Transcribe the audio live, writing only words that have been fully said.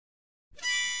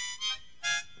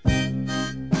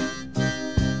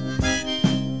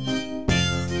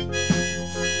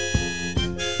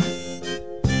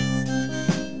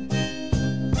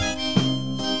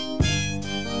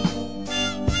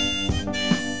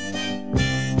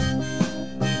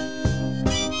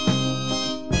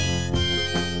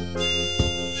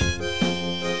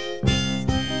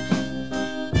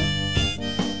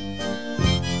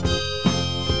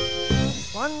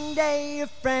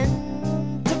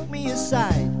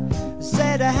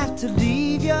said I have to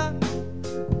leave you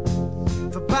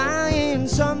for buying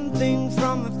something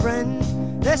from a friend.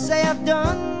 They say I've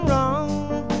done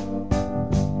wrong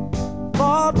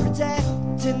for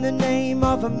protecting the name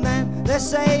of a man. They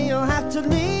say you'll have to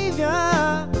leave you,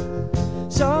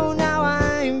 so now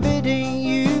I'm bidding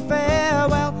you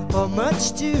farewell for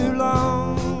much too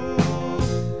long.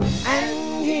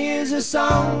 And here's a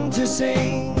song to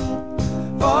sing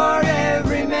for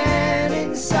every man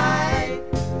inside.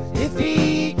 If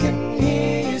he can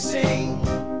hear you sing,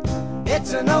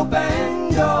 it's an open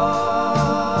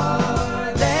door.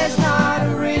 There's not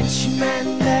a rich man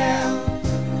there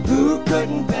who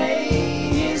couldn't pay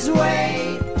his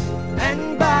way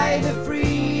and buy the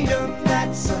freedom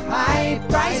that's a high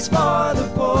price for the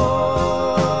poor.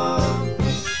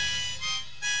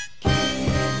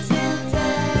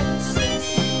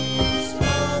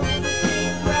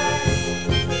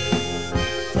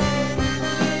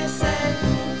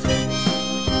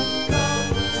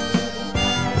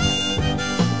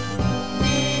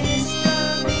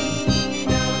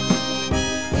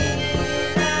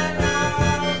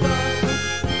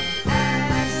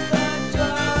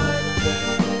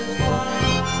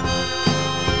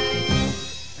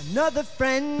 Another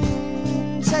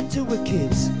friend said to her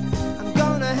kids, I'm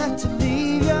gonna have to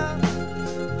leave you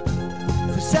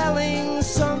for selling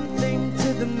something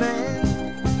to the man.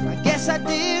 I guess I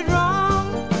did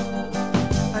wrong,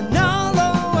 and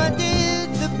although I did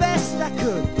the best I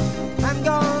could, I'm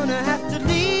gonna have to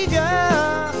leave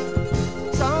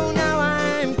you. So now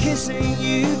I'm kissing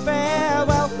you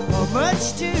farewell for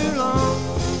much too long.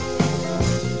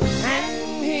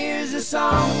 And here's a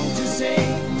song to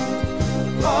sing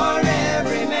for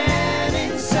every man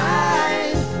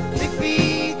inside. If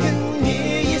he can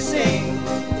hear you sing,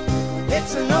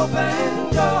 it's an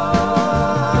open door.